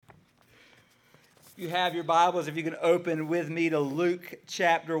You have your Bibles, if you can open with me to Luke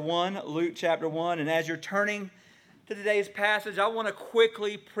chapter 1. Luke chapter 1. And as you're turning to today's passage, I want to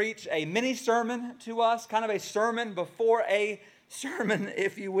quickly preach a mini sermon to us, kind of a sermon before a sermon,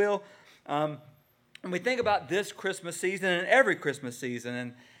 if you will. And we think about this Christmas season and every Christmas season.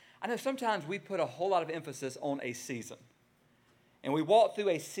 And I know sometimes we put a whole lot of emphasis on a season. And we walk through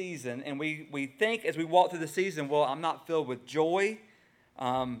a season and we think as we walk through the season, well, I'm not filled with joy.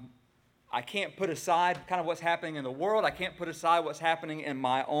 I can't put aside kind of what's happening in the world. I can't put aside what's happening in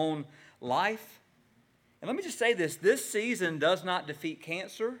my own life. And let me just say this season does not defeat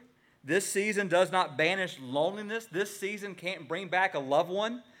cancer. This season does not banish loneliness. This season can't bring back a loved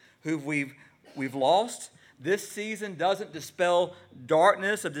one who we've lost. This season doesn't dispel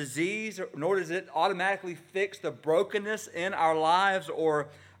darkness of disease, nor does it automatically fix the brokenness in our lives or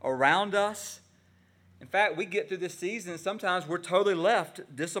around us. In fact, we get through this season, and sometimes we're totally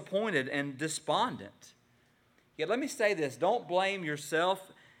left disappointed and despondent. Yet let me say this, don't blame yourself.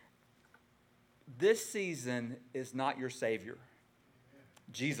 This season is not your Savior.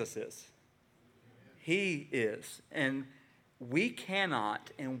 Jesus is. He is. And we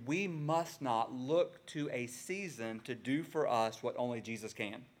cannot and we must not look to a season to do for us what only Jesus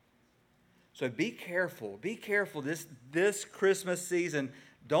can. So be careful. Be careful this Christmas season.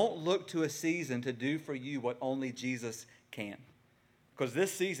 Don't look to a season to do for you what only Jesus can. Because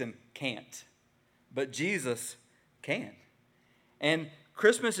this season can't. But Jesus can. And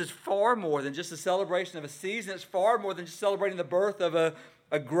Christmas is far more than just a celebration of a season. It's far more than just celebrating the birth of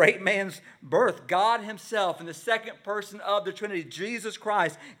a great man's birth. God himself, in the second person of the Trinity, Jesus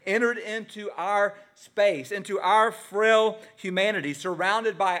Christ, entered into our space, into our frail humanity,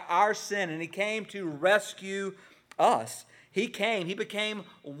 surrounded by our sin, and he came to rescue us. He became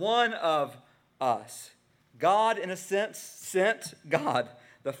one of us. God, in a sense, sent God.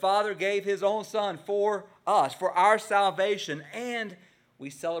 The Father gave his own Son for us, for our salvation, and we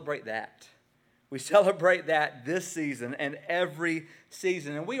celebrate that. We celebrate that this season and every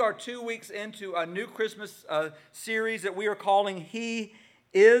season. And we are 2 weeks into a new Christmas series that we are calling He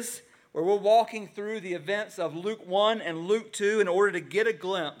Is, where we're walking through the events of Luke 1 and Luke 2 in order to get a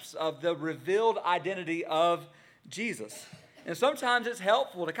glimpse of the revealed identity of Jesus. And sometimes it's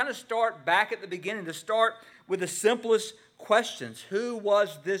helpful to kind of start back at the beginning, to start with the simplest questions. Who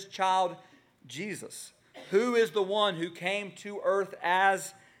was this child Jesus? Who is the one who came to earth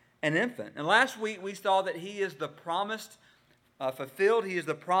as an infant? And last week we saw that he is the promised fulfilled. He is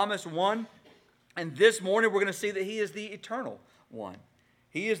the promised one. And this morning we're going to see that he is the eternal one.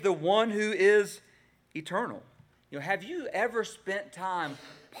 He is the one who is eternal. You know, have you ever spent time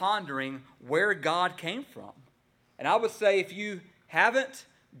pondering where God came from? And I would say if you haven't,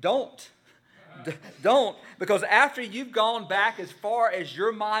 don't. Don't. Because after you've gone back as far as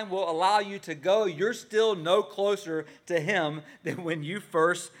your mind will allow you to go, you're still no closer to him than when you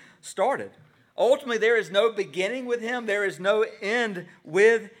first started. Ultimately, there is no beginning with him. There is no end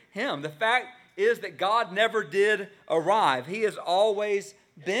with him. The fact is that God never did arrive. He has always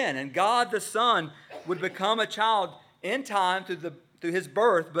been. And God the Son would become a child in time through his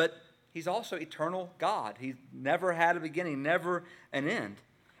birth, but he's also eternal God. He's never had a beginning, never an end.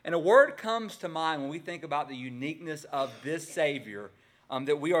 And a word comes to mind when we think about the uniqueness of this Savior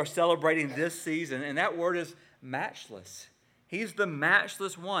that we are celebrating this season, and that word is matchless. He's the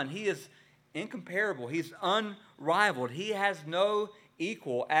matchless one. He is incomparable. He's unrivaled. He has no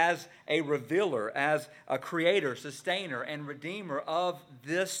equal as a revealer, as a creator, sustainer, and redeemer of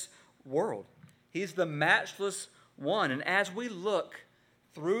this world. He's the matchless one. And as we look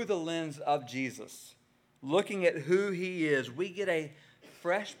through the lens of Jesus, looking at who he is, we get a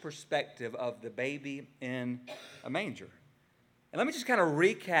fresh perspective of the baby in a manger. And let me just kind of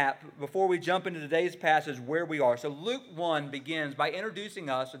recap before we jump into today's passage where we are. So Luke 1 begins by introducing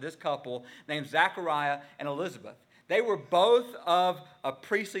us to this couple named Zachariah and Elizabeth. They were both of a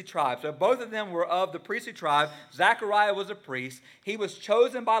priestly tribe. So both of them were of the priestly tribe. Zachariah was a priest. He was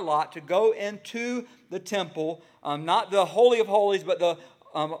chosen by Lot to go into the temple, not the Holy of Holies, but the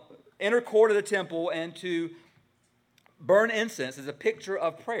inner court of the temple, and to burn incense as a picture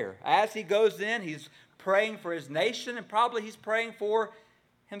of prayer. As he goes in, he's praying for his nation, and probably he's praying for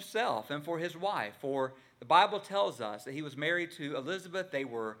himself and for his wife. For the Bible tells us that he was married to Elizabeth. They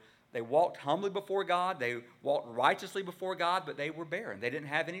walked humbly before God. They walked righteously before God, but they were barren. They didn't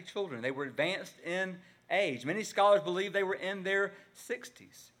have any children. They were advanced in age. Many scholars believe they were in their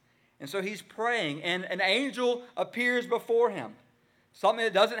 60s. And so he's praying, and an angel appears before him. Something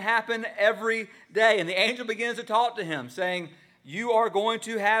that doesn't happen every day. And the angel begins to talk to him, saying, you are going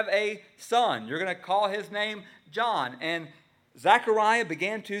to have a son. You're going to call his name John. And Zechariah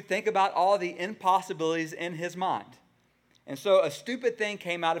began to think about all the impossibilities in his mind. And so a stupid thing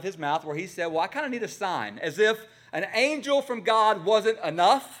came out of his mouth where he said, well, I kind of need a sign, as if an angel from God wasn't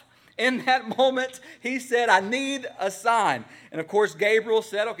enough. In that moment, he said, I need a sign. And of course, Gabriel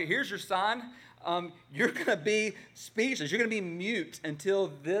said, okay, here's your sign. You're going to be speechless. You're going to be mute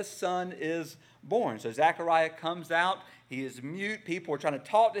until this son is born. So Zechariah comes out. He is mute. People are trying to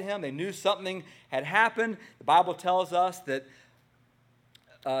talk to him. They knew something had happened. The Bible tells us that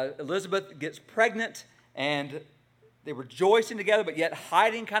Elizabeth gets pregnant, and they're rejoicing together, but yet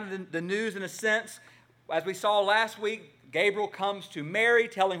hiding kind of the news in a sense. As we saw last week, Gabriel comes to Mary,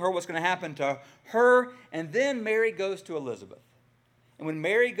 telling her what's going to happen to her, and then Mary goes to Elizabeth. And when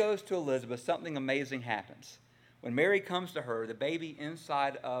Mary goes to Elizabeth, something amazing happens. When Mary comes to her, the baby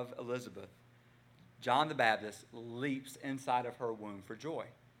inside of Elizabeth, John the Baptist, leaps inside of her womb for joy.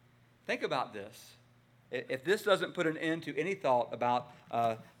 Think about this. If this doesn't put an end to any thought about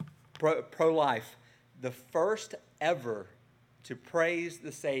pro-life, the first ever to praise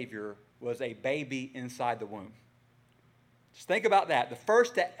the Savior was a baby inside the womb. Just think about that. The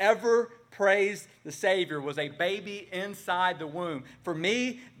first to ever praise the Savior was a baby inside the womb. For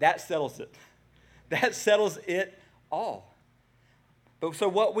me, that settles it. That settles it all. But so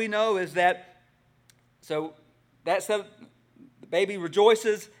what we know is that, the baby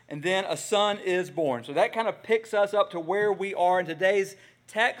rejoices, and then a son is born. So that kind of picks us up to where we are in today's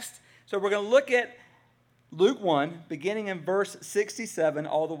text. So we're going to look at Luke 1, beginning in verse 67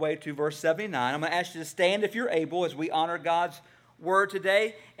 all the way to verse 79. I'm going to ask you to stand if you're able as we honor God's word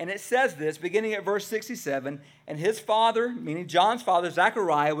today. And it says this, beginning at verse 67, and his father, meaning John's father,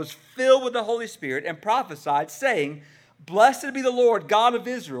 Zechariah, was filled with the Holy Spirit and prophesied, saying, Blessed be the Lord God of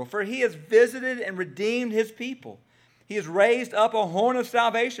Israel, for he has visited and redeemed his people. He has raised up a horn of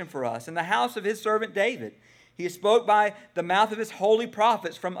salvation for us in the house of his servant David. He spoke by the mouth of his holy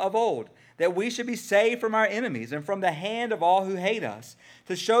prophets from of old, that we should be saved from our enemies and from the hand of all who hate us,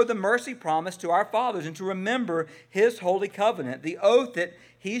 to show the mercy promised to our fathers and to remember his holy covenant, the oath that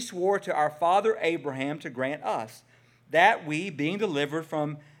he swore to our father Abraham to grant us, that we, being delivered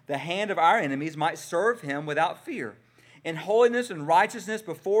from the hand of our enemies, might serve him without fear, in holiness and righteousness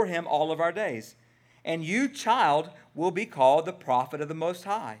before him all of our days. And you, child, will be called the prophet of the Most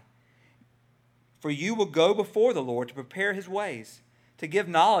High. For you will go before the Lord to prepare his ways, to give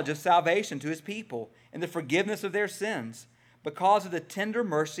knowledge of salvation to his people and the forgiveness of their sins, because of the tender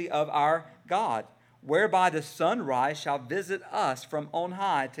mercy of our God, whereby the sunrise shall visit us from on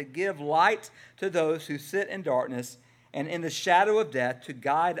high, to give light to those who sit in darkness and in the shadow of death, to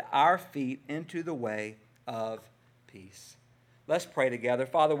guide our feet into the way of peace. Let's pray together.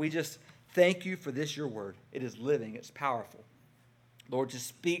 Father, we just thank you for this, your word. It is living. It's powerful. Lord, just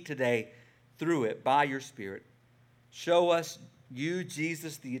speak today through it by your Spirit. Show us you,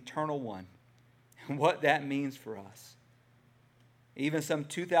 Jesus, the eternal one, and what that means for us. Even some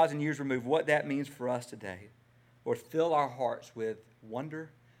 2,000 years removed, what that means for us today. Lord, fill our hearts with wonder.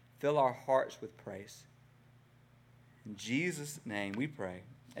 Fill our hearts with praise. In Jesus' name we pray.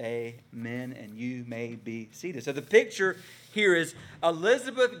 Amen. And you may be seated. So the picture here is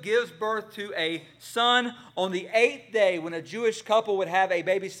Elizabeth gives birth to a son on the 8th day, when a Jewish couple would have a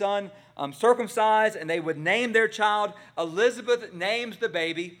baby son circumcised, and they would name their child. Elizabeth names the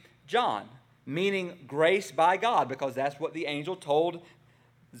baby John, meaning grace by God, because that's what the angel told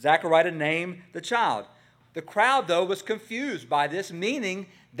Zechariah to name the child. The crowd, though, was confused by this, meaning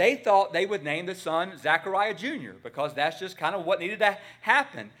they thought they would name the son Zechariah Jr., because that's just kind of what needed to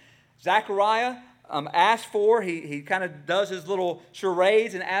happen. Zechariah asked for, he kind of does his little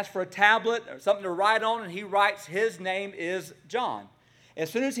charades and asks for a tablet or something to write on, and he writes his name is John. As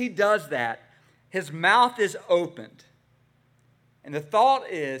soon as he does that, his mouth is opened. And the thought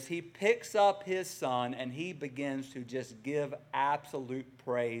is, he picks up his son and he begins to just give absolute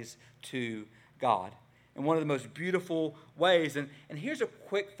praise to God in one of the most beautiful ways. And here's a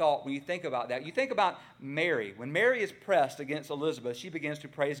quick thought when you think about that. You think about Mary. When Mary is pressed against Elizabeth, she begins to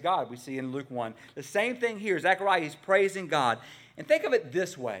praise God. We see in Luke 1. The same thing here. Zechariah is praising God. And think of it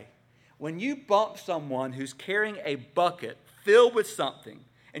this way. When you bump someone who's carrying a bucket filled with something,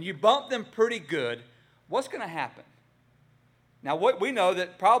 and you bump them pretty good, what's going to happen? Now, what we know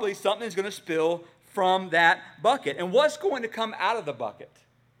that probably something's going to spill from that bucket. And what's going to come out of the bucket?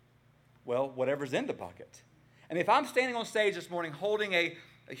 Well, whatever's in the bucket. And if I'm standing on stage this morning holding a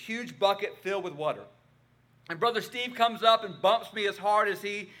huge bucket filled with water, and Brother Steve comes up and bumps me as hard as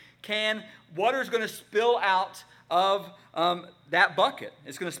he can, water's going to spill out of that bucket.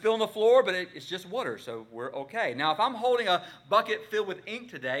 It's going to spill on the floor, but it's just water, so we're okay. Now, if I'm holding a bucket filled with ink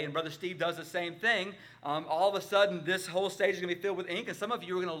today, and Brother Steve does the same thing, all of a sudden this whole stage is going to be filled with ink, and some of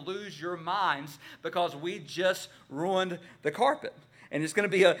you are going to lose your minds because we just ruined the carpet. And it's going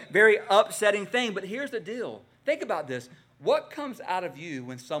to be a very upsetting thing, but here's the deal. Think about this. What comes out of you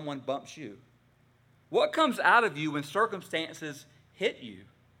when someone bumps you? What comes out of you when circumstances hit you?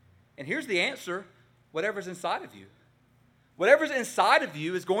 And here's the answer. Whatever's inside of you. Whatever's inside of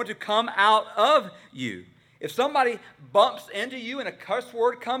you is going to come out of you. If somebody bumps into you and a cuss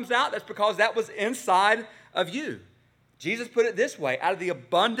word comes out, that's because that was inside of you. Jesus put it this way, out of the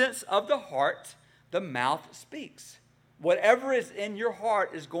abundance of the heart, the mouth speaks. Whatever is in your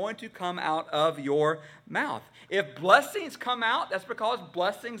heart is going to come out of your mouth. If blessings come out, that's because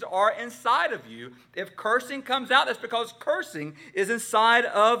blessings are inside of you. If cursing comes out, that's because cursing is inside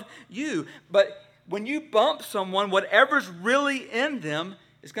of you. But when you bump someone, whatever's really in them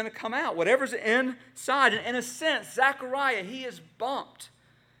is going to come out. Whatever's inside. And in a sense, Zechariah, he is bumped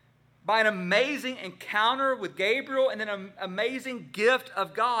by an amazing encounter with Gabriel and then an amazing gift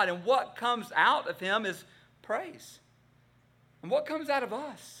of God. And what comes out of him is praise. And what comes out of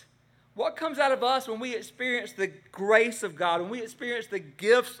us? What comes out of us when we experience the grace of God, when we experience the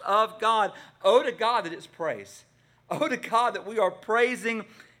gifts of God? Oh, to God that it's praise. Oh, to God that we are praising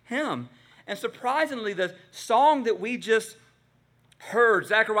him. And surprisingly, the song that we just heard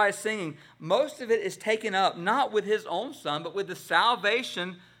Zechariah singing, most of it is taken up not with his own son, but with the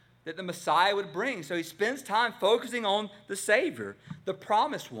salvation that the Messiah would bring. So he spends time focusing on the Savior, the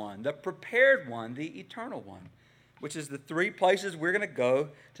promised one, the prepared one, the eternal one, which is the three places we're going to go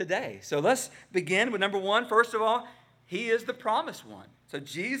today. So let's begin with number one. First of all, he is the promised one. So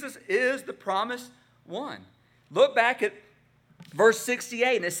Jesus is the promised one. Look back at verse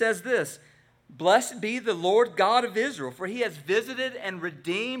 68, and it says this, "Blessed be the Lord God of Israel, for he has visited and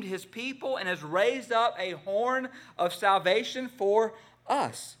redeemed his people and has raised up a horn of salvation for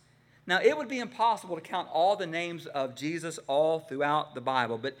us." Now, it would be impossible to count all the names of Jesus all throughout the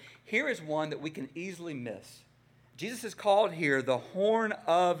Bible, but here is one that we can easily miss. Jesus is called here the horn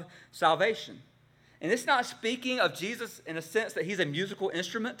of salvation. And it's not speaking of Jesus in a sense that he's a musical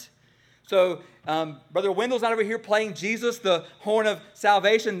instrument. So Brother Wendell's not over here playing Jesus, the horn of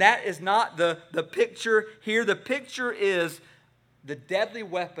salvation. That is not the picture here. The picture is the deadly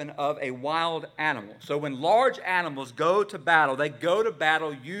weapon of a wild animal. So when large animals go to battle, they go to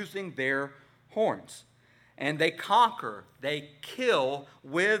battle using their horns. And they conquer, they kill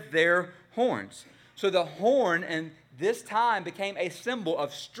with their horns. So the horn in this time became a symbol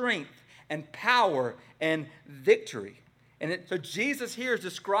of strength and power and victory. So Jesus here is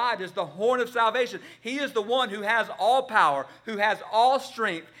described as the horn of salvation. He is the one who has all power, who has all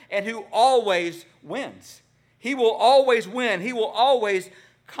strength, and who always wins. He will always win. He will always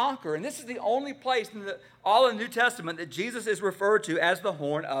conquer. And this is the only place in all of the New Testament that Jesus is referred to as the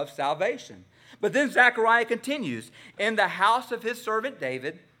horn of salvation. But then Zechariah continues, "In the house of his servant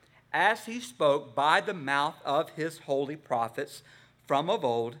David, as he spoke by the mouth of his holy prophets from of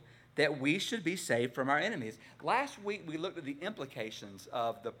old, that we should be saved from our enemies." Last week, we looked at the implications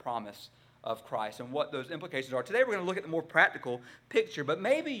of the promise of Christ and what those implications are. Today, we're going to look at the more practical picture, but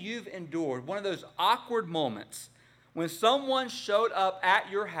maybe you've endured one of those awkward moments when someone showed up at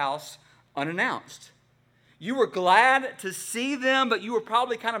your house unannounced. You were glad to see them, but you were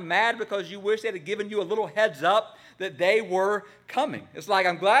probably kind of mad because you wish they had given you a little heads up that they were coming. It's like,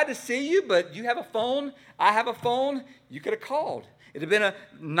 I'm glad to see you, but you have a phone, I have a phone, you could have called. It had been a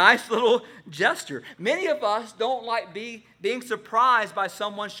nice little gesture. Many of us don't like being surprised by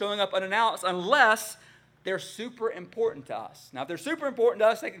someone showing up unannounced unless they're super important to us. Now, if they're super important to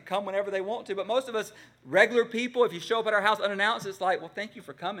us, they can come whenever they want to, but most of us regular people, if you show up at our house unannounced, it's like, well, thank you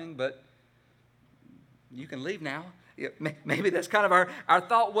for coming, but you can leave now. Maybe that's kind of our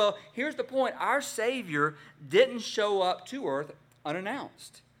thought. Well, here's the point. Our Savior didn't show up to earth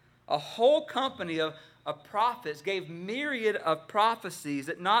unannounced. A whole company of prophets gave myriad of prophecies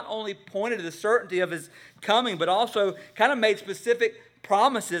that not only pointed to the certainty of his coming, but also kind of made specific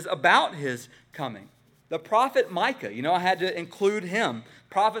promises about his coming. The prophet Micah, I had to include him,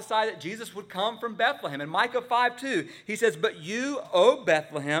 prophesied that Jesus would come from Bethlehem. In Micah 5:2, he says, "But you, O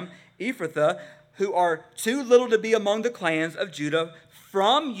Bethlehem, Ephrathah, who are too little to be among the clans of Judah,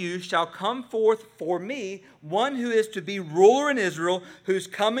 from you shall come forth for me one who is to be ruler in Israel, whose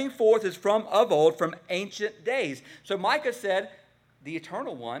coming forth is from of old, from ancient days." So Micah said, the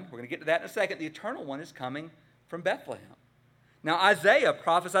eternal one, we're going to get to that in a second, the eternal one is coming from Bethlehem. Now, Isaiah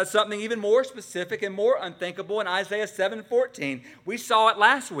prophesied something even more specific and more unthinkable in Isaiah 7:14. We saw it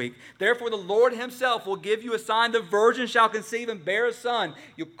last week. Therefore, the Lord himself will give you a sign. The virgin shall conceive and bear a son.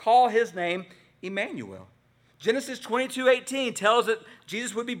 You'll call his name Emmanuel. Genesis 22:18 tells that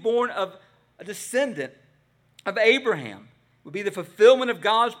Jesus would be born of a descendant of Abraham. It would be the fulfillment of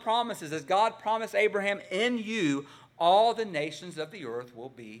God's promises. As God promised Abraham, in you all the nations of the earth will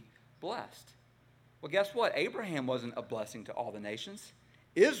be blessed. Well, guess what? Abraham wasn't a blessing to all the nations.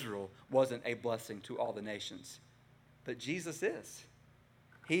 Israel wasn't a blessing to all the nations. But Jesus is.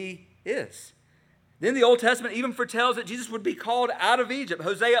 He is. Then the Old Testament even foretells that Jesus would be called out of Egypt.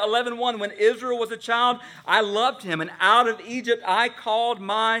 Hosea 11:1, when Israel was a child, I loved him, and out of Egypt I called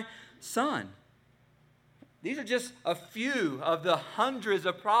my son. These are just a few of the hundreds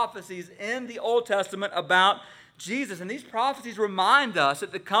of prophecies in the Old Testament about Jesus. And these prophecies remind us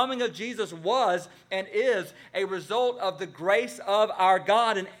that the coming of Jesus was and is a result of the grace of our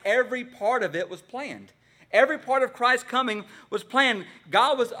God, and every part of it was planned. Every part of Christ's coming was planned.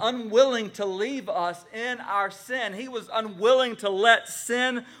 God was unwilling to leave us in our sin. He was unwilling to let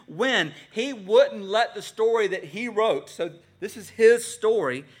sin win. He wouldn't let the story that he wrote, so this is his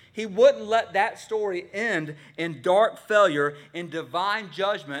story, he wouldn't let that story end in dark failure, in divine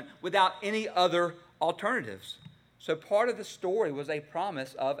judgment, without any other alternatives. So part of the story was a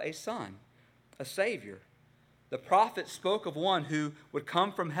promise of a son, a Savior. The prophets spoke of one who would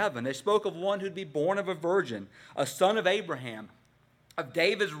come from heaven. They spoke of one who'd be born of a virgin, a son of Abraham, of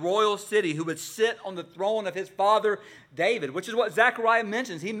David's royal city, who would sit on the throne of his father David, which is what Zechariah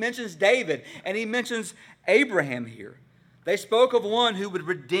mentions. He mentions David, and he mentions Abraham here. They spoke of one who would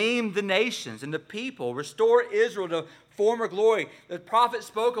redeem the nations and the people, restore Israel to former glory. The prophet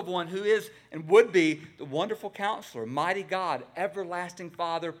spoke of one who is and would be the wonderful counselor, mighty God, everlasting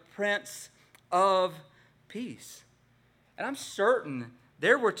Father, Prince of Peace. And I'm certain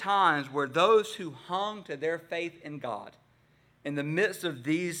there were times where those who hung to their faith in God in the midst of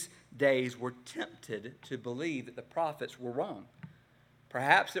these days were tempted to believe that the prophets were wrong.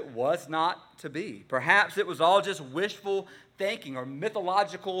 Perhaps it was not to be. Perhaps it was all just wishful thinking or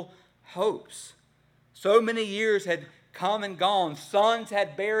mythological hopes. So many years had come and gone. Sons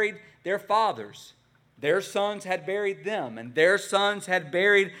had buried their fathers. Their sons had buried them, and their sons had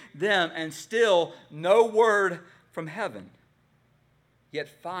buried them, and still no word from heaven. Yet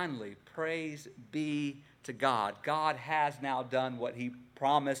finally, praise be to God. God has now done what he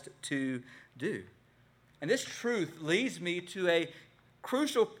promised to do. And this truth leads me to a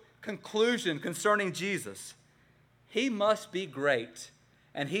crucial conclusion concerning Jesus. He must be great,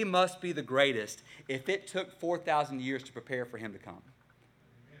 and he must be the greatest if it took 4,000 years to prepare for him to come.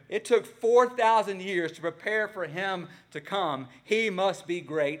 It took 4,000 years to prepare for him to come. He must be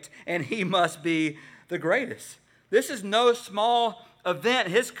great, and he must be the greatest. This is no small event.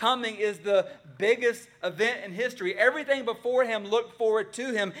 His coming is the biggest event in history. Everything before him looked forward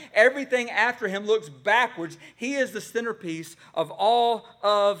to him. Everything after him looks backwards. He is the centerpiece of all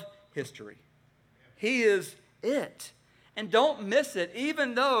of history. He is it. And don't miss it.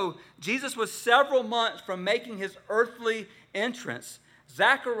 Even though Jesus was several months from making his earthly entrance,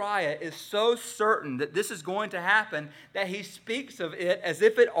 Zechariah is so certain that this is going to happen that he speaks of it as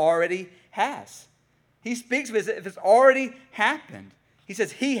if it already has. He speaks of it as if it's already happened. He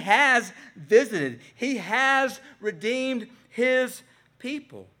says he has visited. He has redeemed his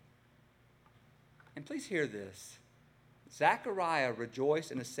people. And please hear this. Zechariah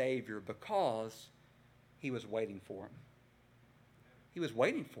rejoiced in a Savior because he was waiting for him. He was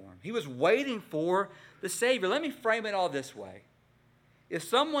waiting for him. He was waiting for the Savior. Let me frame it all this way. If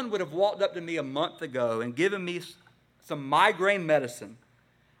someone would have walked up to me a month ago and given me some migraine medicine,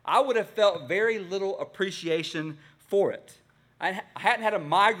 I would have felt very little appreciation for it. I hadn't had a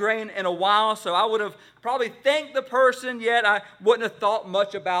migraine in a while, so I would have probably thanked the person, yet I wouldn't have thought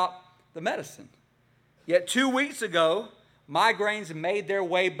much about the medicine. Yet 2 weeks ago, migraines made their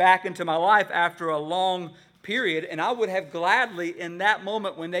way back into my life after a long period, and I would have gladly, in that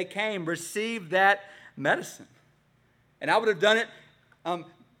moment when they came, received that medicine. And I would have done it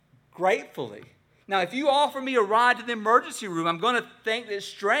gratefully. Now, if you offer me a ride to the emergency room, I'm going to think it's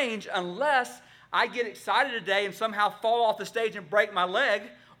strange unless I get excited today and somehow fall off the stage and break my leg,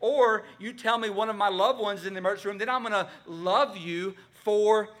 or you tell me one of my loved ones is in the emergency room, then I'm going to love you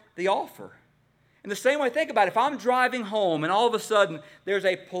for the offer. In the same way, think about it. If I'm driving home and all of a sudden there's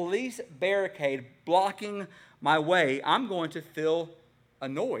a police barricade blocking my way, I'm going to feel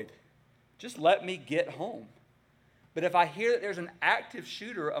annoyed. Just let me get home. But if I hear that there's an active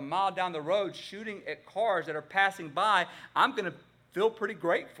shooter a mile down the road shooting at cars that are passing by, I'm going to feel pretty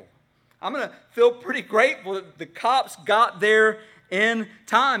grateful. I'm going to feel pretty grateful that the cops got there in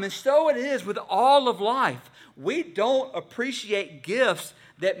time. And so it is with all of life. We don't appreciate gifts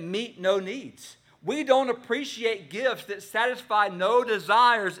that meet no needs. We don't appreciate gifts that satisfy no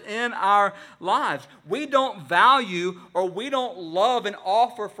desires in our lives. We don't value or we don't love and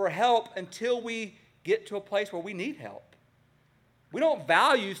offer for help until we get to a place where we need help. We don't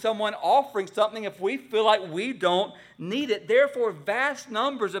value someone offering something if we feel like we don't need it. Therefore, vast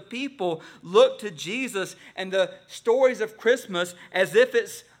numbers of people look to Jesus and the stories of Christmas as if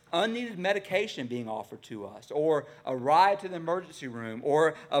it's unneeded medication being offered to us, or a ride to the emergency room,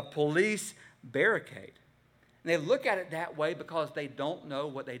 or a police barricade. And they look at it that way because they don't know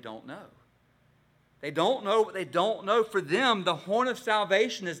what they don't know. They don't know what they don't know. For them, the horn of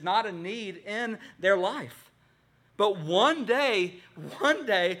salvation is not a need in their life. But one day,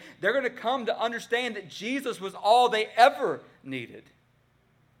 they're going to come to understand that Jesus was all they ever needed.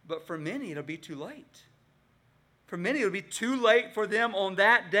 But for many, it'll be too late. For many, it'll be too late for them on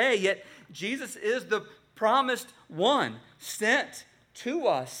that day. Yet Jesus is the promised one, sent to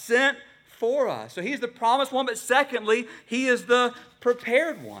us, sent for us. So he's the promised one, but secondly, he is the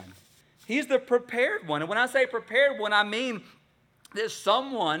prepared one. He's the prepared one. And when I say prepared one, I mean that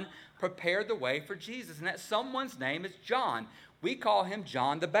someone prepared the way for Jesus. And that someone's name is John. We call him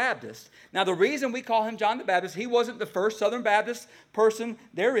John the Baptist. Now, the reason we call him John the Baptist, he wasn't the first Southern Baptist person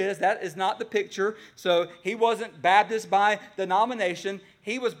there is. That is not the picture. So he wasn't Baptist by denomination.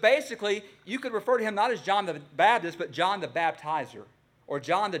 He was basically, you could refer to him not as John the Baptist, but John the Baptizer, or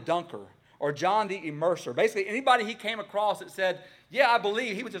John the Dunker, or John the Immerser. Basically, anybody he came across that said, yeah, I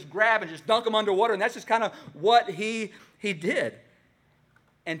believe, he would just grab and just dunk them underwater. And that's just kind of what he did.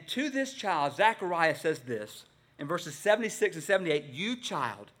 And to this child, Zechariah says this in verses 76 and 78, you,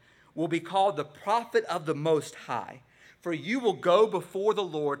 child, will be called the prophet of the Most High, for you will go before the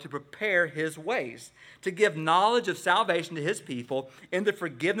Lord to prepare his ways, to give knowledge of salvation to his people in the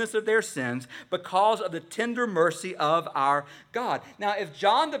forgiveness of their sins because of the tender mercy of our God. Now, if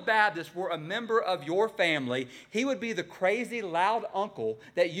John the Baptist were a member of your family, he would be the crazy, loud uncle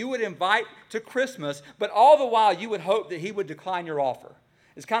that you would invite to Christmas, but all the while you would hope that he would decline your offer.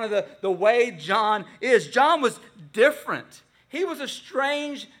 It's kind of the way John is. John was different. He was a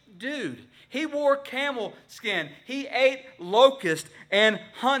strange dude. He wore camel skin. He ate locust and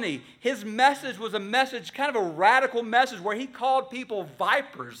honey. His message was a message, kind of a radical message, where he called people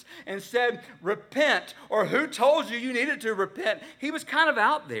vipers and said, repent, or who told you you needed to repent? He was kind of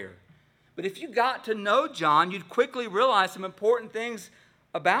out there. But if you got to know John, you'd quickly realize some important things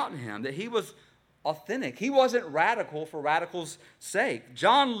about him, that he was authentic. He wasn't radical for radical's sake.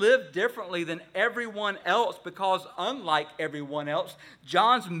 John lived differently than everyone else because, unlike everyone else,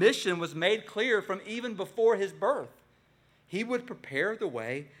 John's mission was made clear from even before his birth. He would prepare the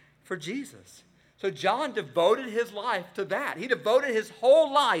way for Jesus. So John devoted his life to that. He devoted his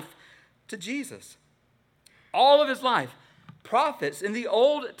whole life to Jesus. All of his life. Prophets in the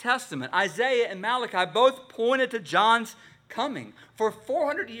Old Testament, Isaiah and Malachi, both pointed to John's coming. For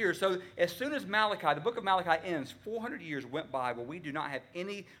 400 years, so as soon as Malachi, the book of Malachi ends, 400 years went by where we do not have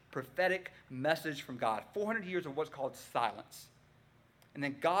any prophetic message from God. 400 years of what's called silence. And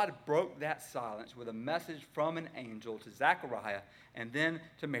then God broke that silence with a message from an angel to Zechariah and then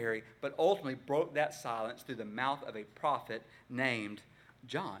to Mary, but ultimately broke that silence through the mouth of a prophet named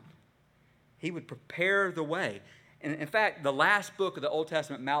John. He would prepare the way. And in fact, the last book of the Old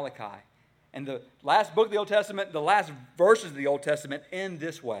Testament, Malachi, and the last book of the Old Testament, the last verses of the Old Testament end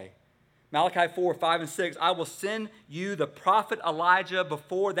this way. Malachi 4, 5, and 6, I will send you the prophet Elijah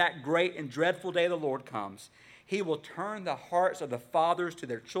before that great and dreadful day of the Lord comes. He will turn the hearts of the fathers to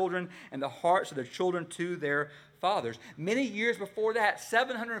their children and the hearts of their children to their fathers. Many years before that,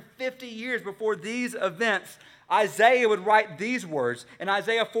 750 years before these events, Isaiah would write these words. In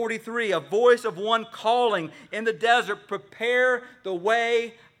Isaiah 43, a voice of one calling in the desert, prepare the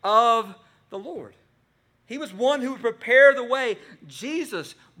way of the Lord. He was one who would prepare the way.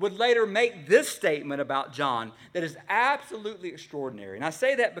 Jesus would later make this statement about John that is absolutely extraordinary. And I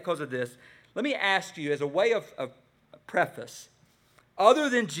say that because of this. Let me ask you, as a way of preface, other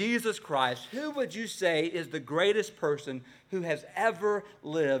than Jesus Christ, who would you say is the greatest person who has ever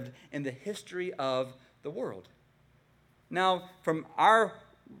lived in the history of the world? Now, from our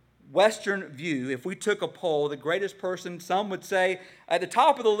Western view, if we took a poll, the greatest person, some would say, at the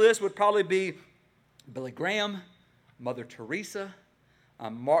top of the list would probably be Billy Graham, Mother Teresa,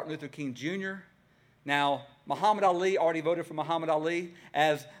 Martin Luther King Jr. Now, Muhammad Ali, already voted for Muhammad Ali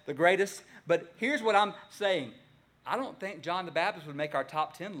as the greatest. But here's what I'm saying. I don't think John the Baptist would make our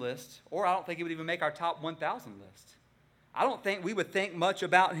top 10 list, or I don't think he would even make our top 1,000 list. I don't think we would think much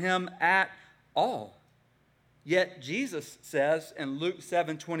about him at all. Yet Jesus says in Luke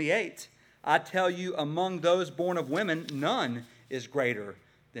 7:28, I tell you, among those born of women, none is greater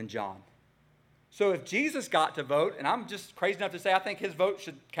than John. So if Jesus got to vote, and I'm just crazy enough to say I think his vote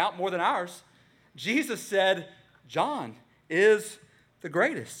should count more than ours, Jesus said John is the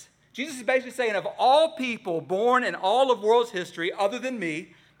greatest. Jesus is basically saying, of all people born in all of world's history other than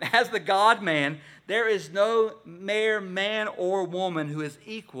me, as the God-man, there is no mere man or woman who is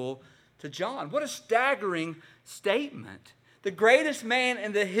equal to John. What a staggering statement. The greatest man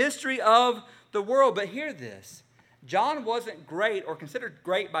in the history of the world. But hear this. John wasn't great or considered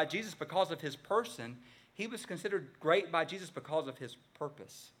great by Jesus because of his person. He was considered great by Jesus because of his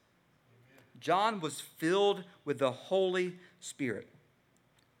purpose. John was filled with the Holy Spirit.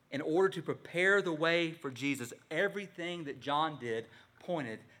 In order to prepare the way for Jesus, everything that John did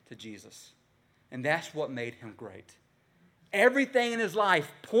pointed to Jesus. And that's what made him great. Everything in his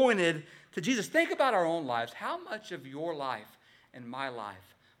life pointed to Jesus. Think about our own lives. How much of your life and my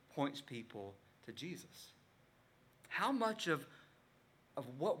life points people to Jesus? How much of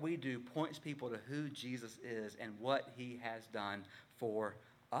what we do points people to who Jesus is and what he has done for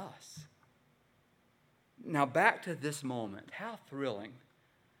us? Now back to this moment. How thrilling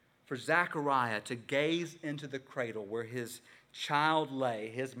for Zechariah to gaze into the cradle where his child lay.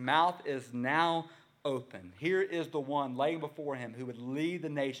 His mouth is now open. Here is the one laying before him who would lead the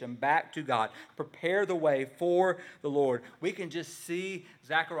nation back to God, prepare the way for the Lord. We can just see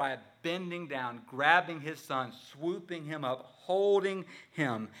Zechariah bending down, grabbing his son, swooping him up, holding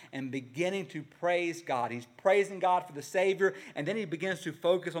him, and beginning to praise God. He's praising God for the Savior, and then he begins to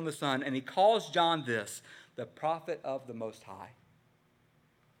focus on the Son, and he calls John this, the prophet of the Most High.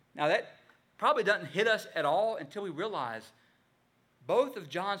 Now that probably doesn't hit us at all until we realize both of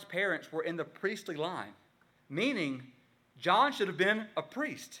John's parents were in the priestly line, meaning John should have been a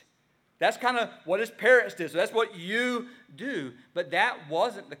priest. That's kind of what his parents did. So that's what you do. But that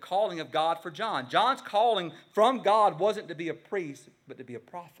wasn't the calling of God for John. John's calling from God wasn't to be a priest, but to be a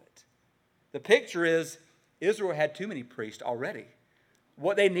prophet. The picture is Israel had too many priests already.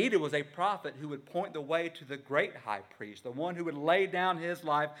 What they needed was a prophet who would point the way to the great high priest, the one who would lay down his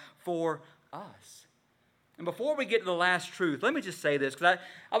life for us. And before we get to the last truth, let me just say this, because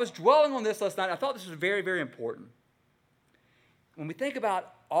I was dwelling on this last night. I thought this was very, very important. When we think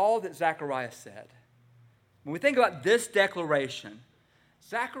about all that Zechariah said, when we think about this declaration,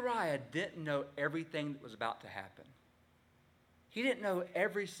 Zechariah didn't know everything that was about to happen. He didn't know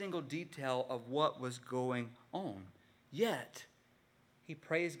every single detail of what was going on. Yet, he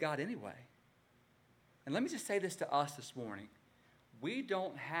praised God anyway. And let me just say this to us this morning. We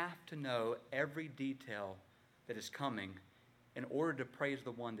don't have to know every detail that is coming in order to praise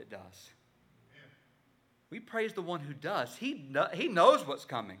the one that does. We praise the one who does. He knows what's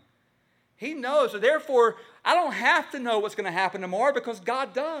coming. He knows. So therefore, I don't have to know what's going to happen tomorrow because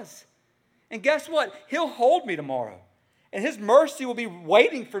God does. And guess what? He'll hold me tomorrow. And his mercy will be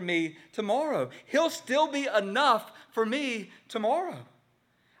waiting for me tomorrow. He'll still be enough for me tomorrow.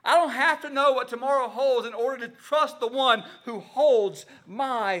 I don't have to know what tomorrow holds in order to trust the one who holds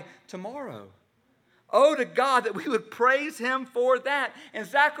my tomorrow. Oh, to God that we would praise him for that. And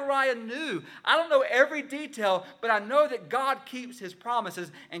Zechariah knew, I don't know every detail, but I know that God keeps his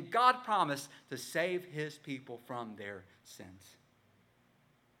promises, and God promised to save his people from their sins.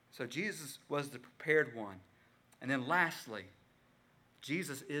 So Jesus was the prepared one. And then lastly,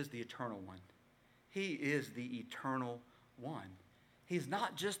 Jesus is the eternal one. He is the eternal one. He's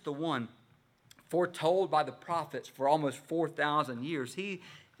not just the one foretold by the prophets for almost 4,000 years. He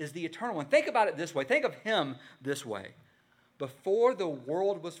is the eternal one. Think about it this way. Think of him this way. Before the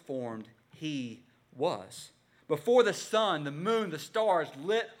world was formed, he was. Before the sun, the moon, the stars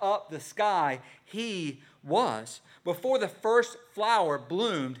lit up the sky, he was. Before the first flower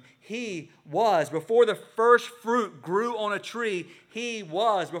bloomed, he was. Before the first fruit grew on a tree, he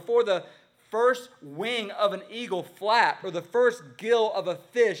was. Before the first wing of an eagle flapped or the first gill of a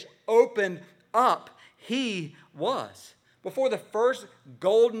fish opened up, he was. Before the first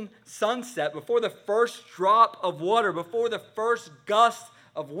golden sunset, before the first drop of water, before the first gust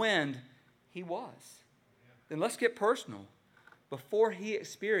of wind, he was. Then let's get personal. Before he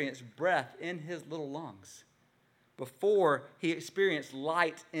experienced breath in his little lungs, before he experienced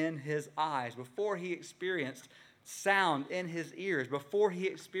light in his eyes, before he experienced sound in his ears, before he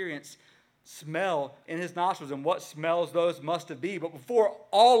experienced smell in his nostrils, and what smells those must have been. But before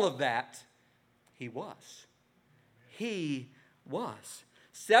all of that, he was. He was.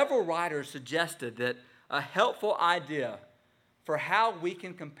 Several writers suggested that a helpful idea for how we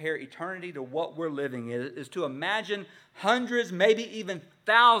can compare eternity to what we're living is to imagine hundreds, maybe even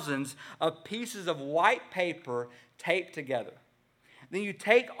thousands of pieces of white paper taped together. Then you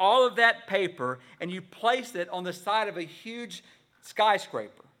take all of that paper and you place it on the side of a huge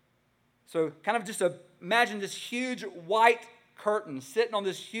skyscraper. So kind of just imagine this huge white curtain sitting on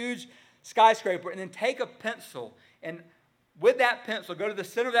this huge skyscraper, and then take a pencil and with that pencil go to the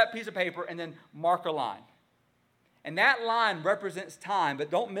center of that piece of paper and then mark a line. And that line represents time,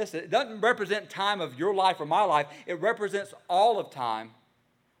 but don't miss it. It doesn't represent time of your life or my life. It represents all of time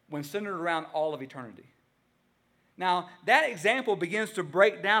when centered around all of eternity. Now, that example begins to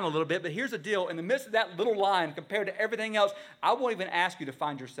break down a little bit, but here's the deal. In the midst of that little line compared to everything else, I won't even ask you to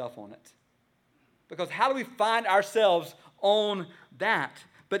find yourself on it. Because how do we find ourselves on that?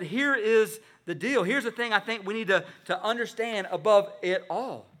 But here is the deal. Here's the thing I think we need to understand above it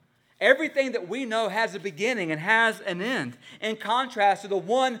all. Everything that we know has a beginning and has an end, in contrast to the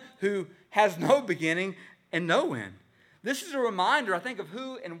one who has no beginning and no end. This is a reminder, I think, of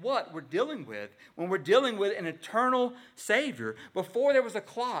who and what we're dealing with when we're dealing with an eternal Savior. Before there was a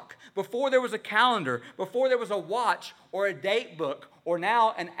clock, before there was a calendar, before there was a watch or a date book, or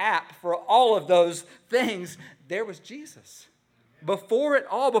now an app for all of those things, there was Jesus. Before it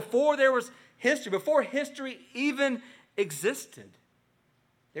all, before there was history, before history even existed,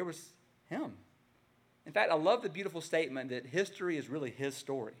 there was Him. In fact, I love the beautiful statement that history is really His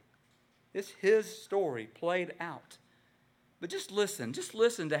story. It's His story played out. But just listen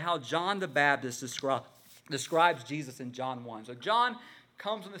to how John the Baptist describes Jesus in John 1. So John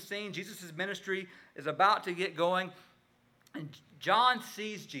comes on the scene. Jesus' ministry is about to get going. And John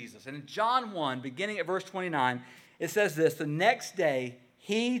sees Jesus. And in John 1, beginning at verse 29, it says this: the next day,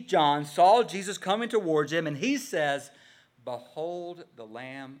 he, John, saw Jesus coming towards him, and he says, "Behold the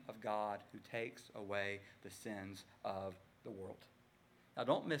Lamb of God who takes away the sins of the world." Now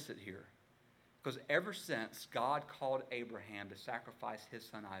don't miss it here. Because ever since God called Abraham to sacrifice his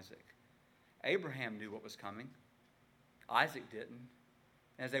son Isaac, Abraham knew what was coming. Isaac didn't.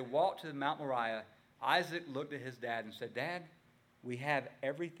 And as they walked to Mount Moriah, Isaac looked at his dad and said, "Dad, we have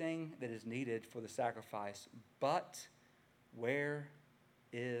everything that is needed for the sacrifice, but where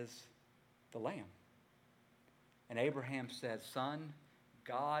is the lamb?" And Abraham said, "Son,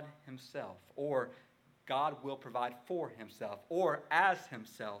 God himself, or God will provide for himself, or as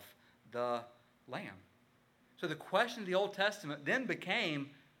himself, the lamb." So the question of the Old Testament then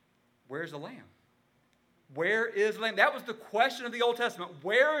became, where's the lamb? Where is the lamb? That was the question of the Old Testament.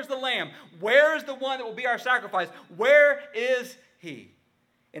 Where is the lamb? Where is the one that will be our sacrifice? Where is he?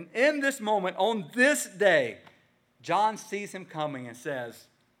 And in this moment, on this day, John sees him coming and says,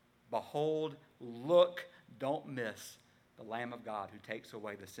 "Behold, look, don't miss the Lamb of God who takes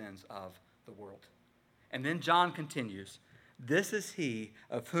away the sins of the world." And then John continues, "This is he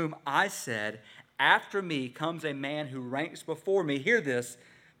of whom I said, after me comes a man who ranks before me." Hear this,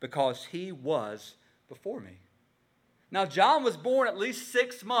 because he was before me. Now, John was born at least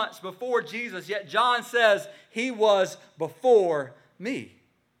 6 months before Jesus, yet John says he was before me.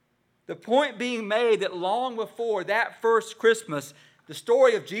 The point being made that long before that first Christmas, the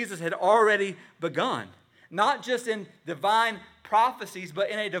story of Jesus had already begun. Not just in divine prophecies, but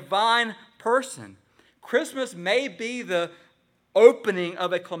in a divine person. Christmas may be the opening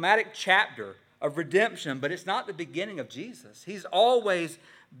of a climatic chapter of redemption, but it's not the beginning of Jesus. He's always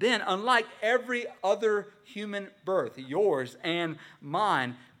been, unlike every other human birth, yours and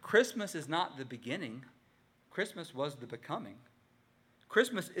mine. Christmas is not the beginning. Christmas was the becoming.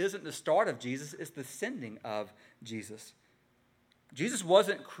 Christmas isn't the start of Jesus, it's the sending of Jesus. Jesus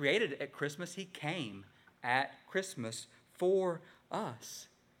wasn't created at Christmas, he came at Christmas for us.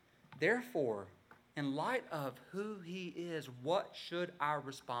 Therefore, in light of who he is, what should our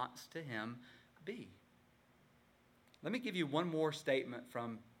response to him be? Let me give you one more statement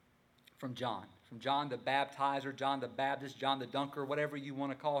from John the Baptizer, John the Baptist, John the Dunker, whatever you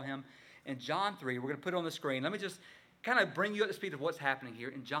want to call him. In John 3, we're going to put it on the screen. Let me just kind of bring you up to speed of what's happening here.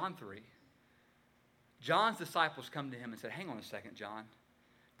 In John 3, John's disciples come to him and said, "Hang on a second, John.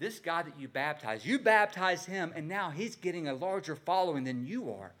 This guy that you baptized him, and now he's getting a larger following than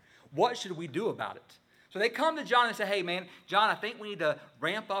you are. What should we do about it?" So they come to John and say, "Hey, man, John, I think we need to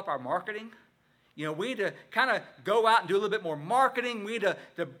ramp up our marketing. We need to kind of go out and do a little bit more marketing. We need to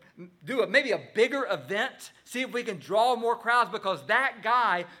do maybe a bigger event, see if we can draw more crowds, because that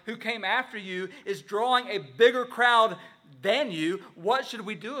guy who came after you is drawing a bigger crowd than you. What should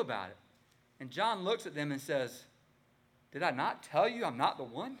we do about it?" And John looks at them and says, "Did I not tell you I'm not the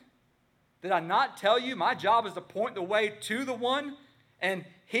one? Did I not tell you my job is to point the way to the one? And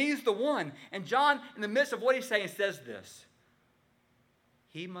he's the one." And John, in the midst of what he's saying, says this: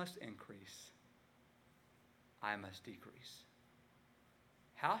 He must increase, I must decrease.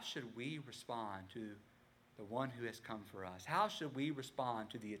 How should we respond to the one who has come for us? How should we respond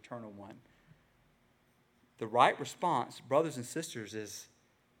to the eternal one? The right response, brothers and sisters, is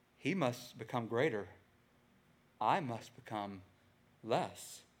he must become greater. I must become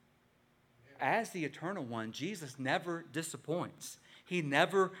less. As the eternal one, Jesus never disappoints. He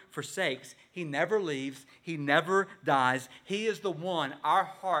never forsakes. He never leaves. He never dies. He is the one our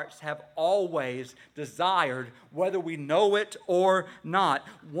hearts have always desired, whether we know it or not.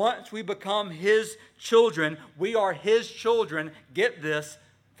 Once we become His children, we are His children, get this,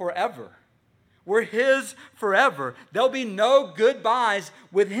 forever. We're His forever. There'll be no goodbyes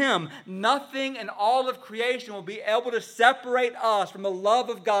with Him. Nothing in all of creation will be able to separate us from the love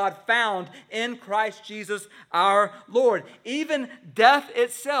of God found in Christ Jesus our Lord. Even death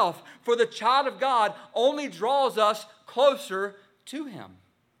itself, for the child of God, only draws us closer to Him.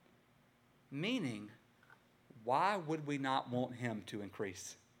 Meaning, why would we not want Him to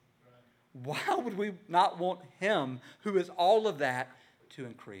increase? Why would we not want Him, who is all of that, to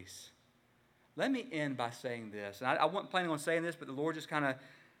increase? Let me end by saying this. And I wasn't planning on saying this, but the Lord just kind of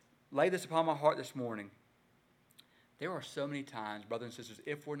laid this upon my heart this morning. There are so many times, brothers and sisters,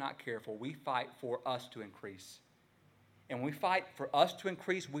 if we're not careful, we fight for us to increase. And when we fight for us to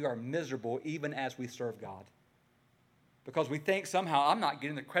increase, we are miserable even as we serve God. Because we think somehow I'm not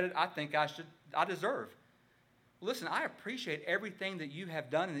getting the credit I think I deserve. Listen, I appreciate everything that you have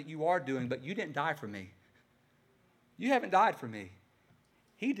done and that you are doing, but you didn't die for me. You haven't died for me.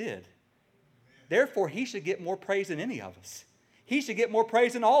 He did. Therefore, He should get more praise than any of us. He should get more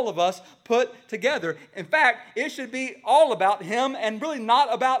praise than all of us put together. In fact, it should be all about Him and really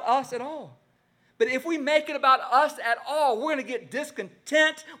not about us at all. But if we make it about us at all, we're going to get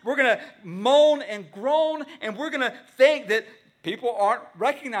discontent, we're going to moan and groan, and we're going to think that people aren't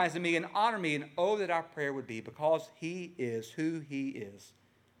recognizing me and honor me. And oh, that our prayer would be, because He is who He is.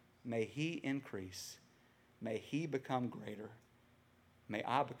 May He increase. May He become greater. May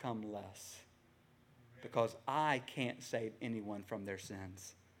I become less. Because I can't save anyone from their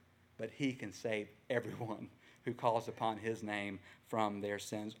sins, but He can save everyone who calls upon His name from their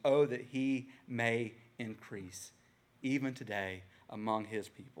sins. Oh, that He may increase, even today, among His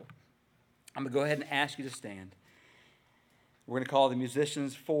people. I'm going to go ahead and ask you to stand. We're going to call the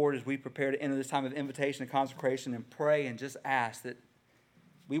musicians forward as we prepare to enter this time of invitation and consecration, and pray and just ask that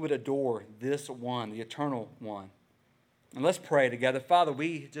we would adore this one, the eternal one. And let's pray together. Father,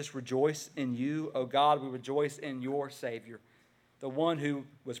 we just rejoice in You. Oh God, we rejoice in Your Savior, the one who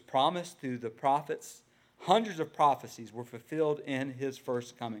was promised through the prophets. Hundreds of prophecies were fulfilled in His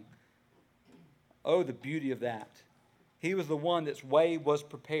first coming. Oh, the beauty of that. He was the one that's way was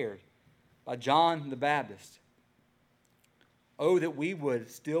prepared by John the Baptist. Oh, that we would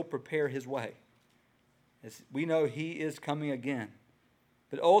still prepare His way, as we know He is coming again.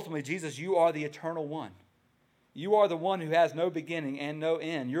 But ultimately, Jesus, You are the eternal one. You are the one who has no beginning and no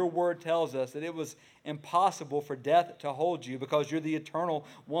end. Your word tells us that it was impossible for death to hold You because You're the eternal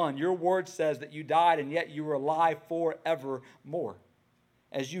one. Your word says that You died and yet You are alive forevermore.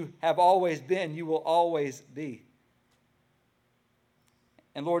 As You have always been, You will always be.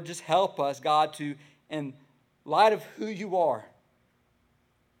 And Lord, just help us, God, to, in light of who You are,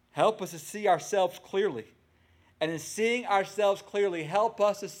 help us to see ourselves clearly. And in seeing ourselves clearly, help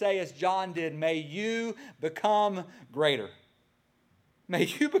us to say as John did, may You become greater. May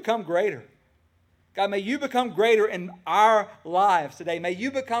You become greater. God, may You become greater in our lives today. May You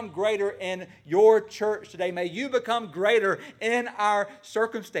become greater in Your church today. May You become greater in our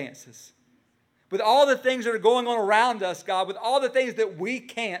circumstances. With all the things that are going on around us, God, with all the things that we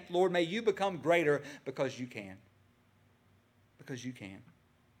can't, Lord, may You become greater because You can. Because You can.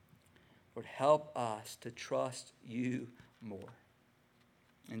 Lord, help us to trust You more.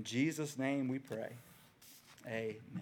 In Jesus' name we pray. Amen.